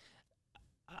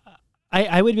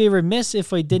 I would be remiss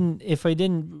if I didn't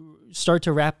start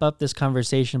to wrap up this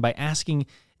conversation by asking.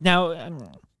 Now,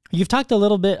 You've talked a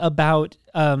little bit about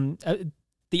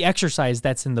the exercise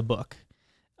that's in the book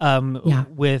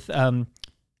with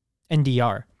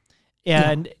NDR.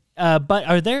 And but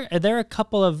are there a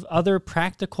couple of other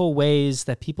practical ways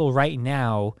that people right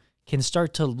now can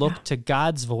start to look to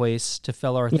God's voice to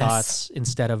fill our thoughts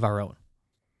instead of our own?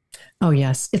 Oh,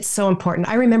 yes. It's so important.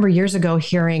 I remember years ago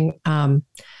hearing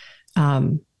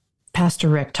Pastor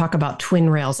Rick talk about twin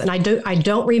rails. And I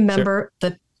don't remember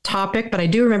the topic, but I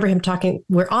do remember him talking,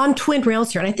 we're on twin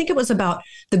rails here. And I think it was about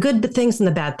the good things and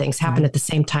the bad things happen at the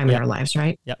same time in our lives,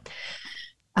 right? Yep.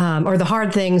 Or the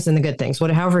hard things and the good things,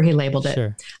 however he labeled it.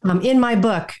 Sure. In my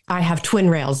book, I have twin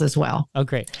rails as well. Oh,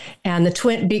 great. And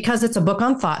because it's a book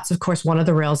on thoughts, of course, one of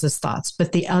the rails is thoughts,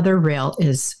 but the other rail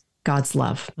is God's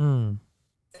love.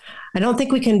 I don't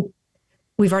think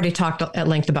we've already talked at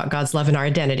length about God's love and our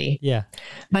identity. Yeah.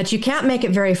 But you can't make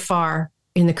it very far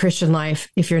in the Christian life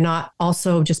if you're not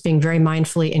also just being very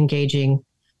mindfully engaging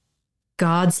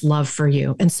God's love for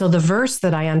you. And so the verse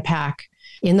that I unpack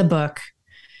in the book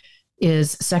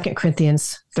is 2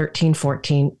 Corinthians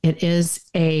 13:14. It is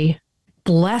a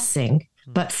blessing,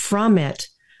 but from it,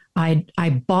 I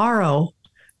borrow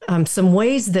some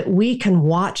ways that we can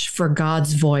watch for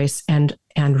God's voice and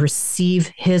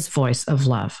receive his voice of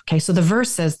love. Okay, so the verse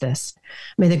says this: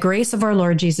 "May the grace of our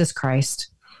Lord Jesus Christ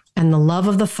and the love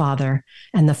of the Father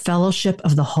and the fellowship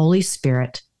of the Holy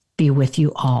Spirit be with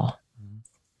you all."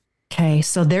 Okay,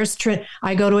 so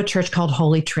I go to a church called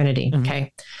Holy Trinity.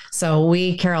 Okay, so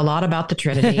we care a lot about the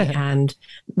Trinity. And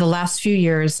the last few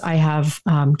years, I have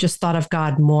just thought of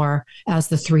God more as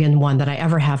the 3-in-1 that I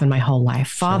ever have in my whole life: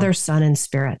 Father, Son, and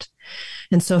Spirit.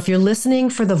 And so if you're listening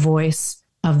for the voice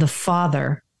of the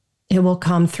Father, it will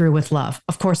come through with love.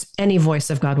 Of course, any voice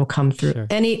of God will come through.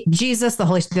 Jesus, the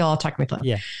Holy Spirit, they'll all talk with love.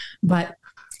 Yeah. But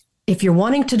if you're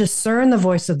wanting to discern the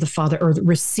voice of the Father or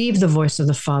receive the voice of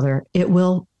the Father, it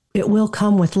will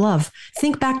come with love.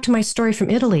 Think back to my story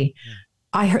from Italy.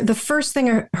 I heard the first thing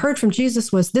I heard from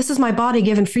Jesus was, "This is my body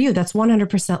given for you." That's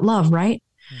 100% love, right?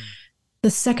 The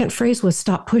second phrase was,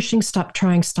 "Stop pushing, stop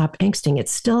trying, stop angsting." It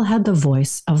still had the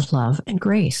voice of love and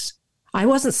grace. I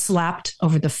wasn't slapped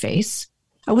over the face.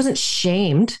 I wasn't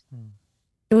shamed.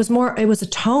 It was a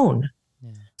tone.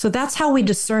 So that's how we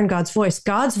discern God's voice.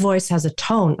 God's voice has a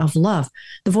tone of love.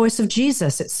 The voice of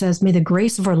Jesus, it says, "May the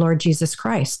grace of our Lord Jesus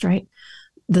Christ," right?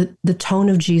 The tone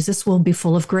of Jesus will be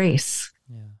full of grace.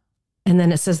 And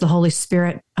then it says the Holy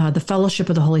Spirit, the fellowship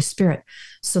of the Holy Spirit.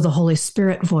 So the Holy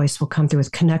Spirit voice will come through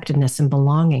with connectedness and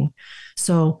belonging.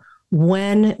 So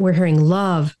when we're hearing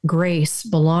love, grace,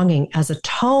 belonging as a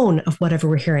tone of whatever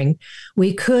we're hearing,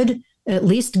 we could at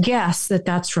least guess that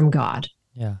that's from God.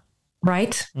 Yeah.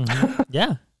 Right?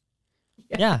 Yeah.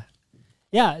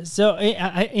 So,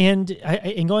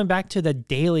 and going back to the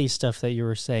daily stuff that you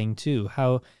were saying too,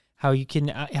 how you can,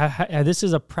 this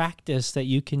is a practice that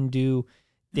you can do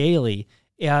daily,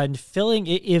 and filling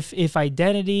if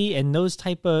identity and those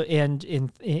type of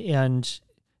and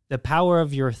the power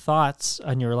of your thoughts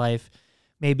on your life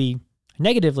maybe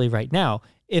negatively right now,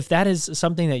 if that is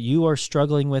something that you are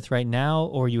struggling with right now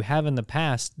or you have in the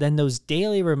past, then those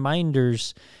daily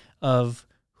reminders of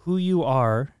who you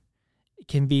are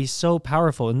can be so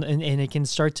powerful, and it can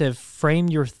start to frame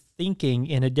your thinking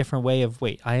in a different way of,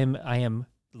 wait, I am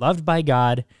loved by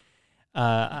God.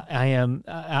 God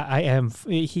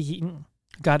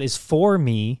is for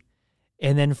me.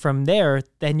 And then from there,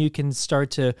 then you can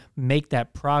start to make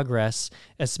that progress,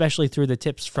 especially through the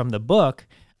tips from the book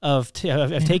of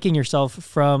taking yourself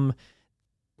from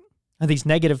these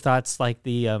negative thoughts, like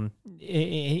the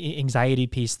anxiety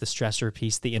piece, the stressor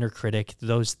piece, the inner critic,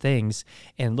 those things,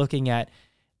 and looking at,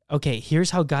 okay,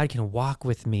 here's how God can walk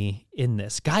with me in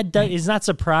this. God is not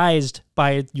surprised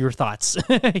by your thoughts.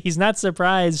 He's not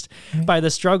surprised by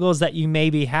the struggles that you may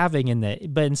be having in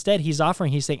it, but instead he's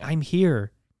saying, I'm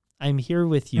here. I'm here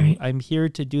with you. Right. I'm here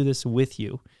to do this with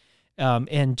you.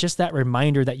 And just that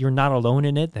reminder that you're not alone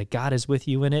in it, that God is with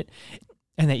you in it,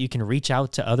 and that you can reach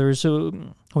out to others,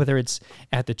 whether it's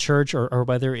at the church or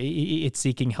whether it's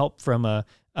seeking help from a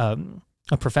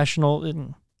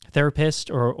professional therapist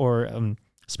or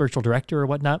spiritual director or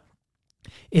whatnot,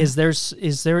 is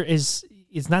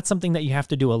not something that you have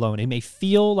to do alone. It may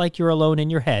feel like you're alone in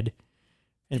your head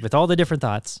and with all the different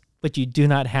thoughts, but you do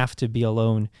not have to be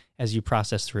alone as you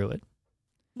process through it.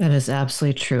 That is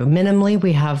absolutely true. Minimally,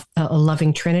 we have a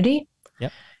loving Trinity.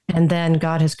 Yep. And then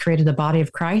God has created the body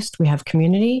of Christ. We have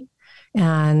community.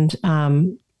 And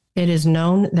it is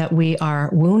known that we are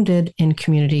wounded in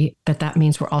community, but that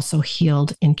means we're also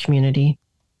healed in community.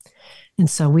 And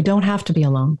so we don't have to be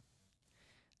alone.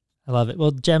 I love it.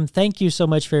 Well, Jem, thank you so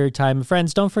much for your time.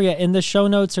 Friends, don't forget, in the show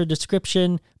notes or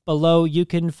description below, you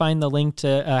can find the link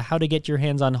to how to get your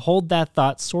hands on Hold That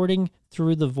Thought, Sorting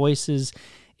Through the Voices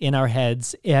in Our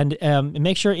Heads. And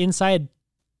make sure inside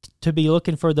to be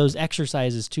looking for those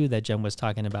exercises too that Jem was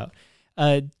talking about.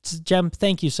 Jem,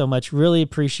 thank you so much. Really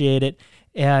appreciate it.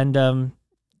 And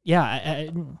I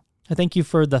thank you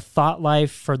for the thought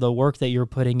life, for the work that you're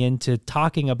putting into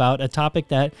talking about a topic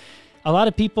that a lot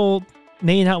of people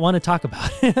may not want to talk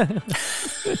about.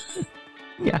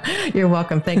 Yeah, you're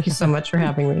welcome. Thank you so much for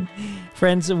having me.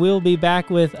 Friends, we'll be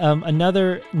back with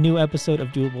another new episode of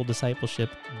Doable Discipleship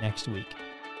next week.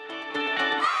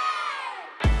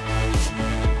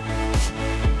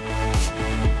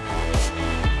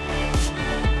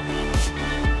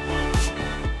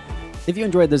 If you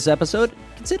enjoyed this episode,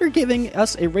 consider giving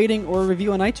us a rating or a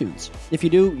review on iTunes. If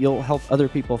you do, you'll help other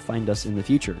people find us in the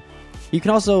future. You can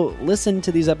also listen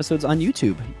to these episodes on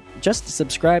YouTube. Just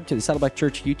subscribe to the Saddleback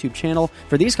Church YouTube channel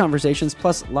for these conversations,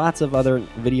 plus lots of other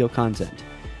video content.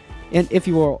 And if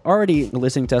you are already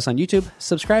listening to us on YouTube,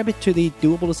 subscribe to the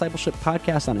Doable Discipleship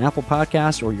podcast on Apple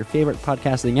Podcasts or your favorite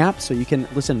podcasting app so you can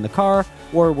listen in the car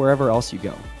or wherever else you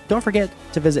go. Don't forget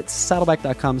to visit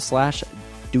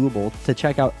saddleback.com/doable to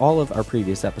check out all of our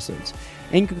previous episodes.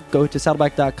 And go to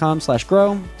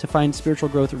saddleback.com/grow to find spiritual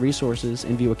growth resources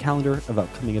and view a calendar of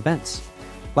upcoming events.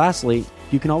 Lastly,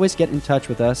 you can always get in touch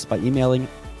with us by emailing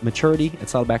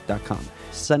maturity@saddleback.com.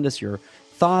 Send us your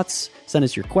thoughts, send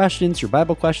us your questions, your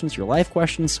Bible questions, your life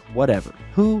questions, whatever.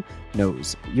 Who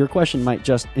knows? Your question might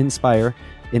just inspire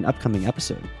an upcoming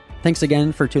episode. Thanks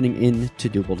again for tuning in to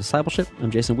Doable Discipleship.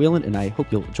 I'm Jason Whelan, and I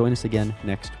hope you'll join us again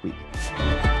next week.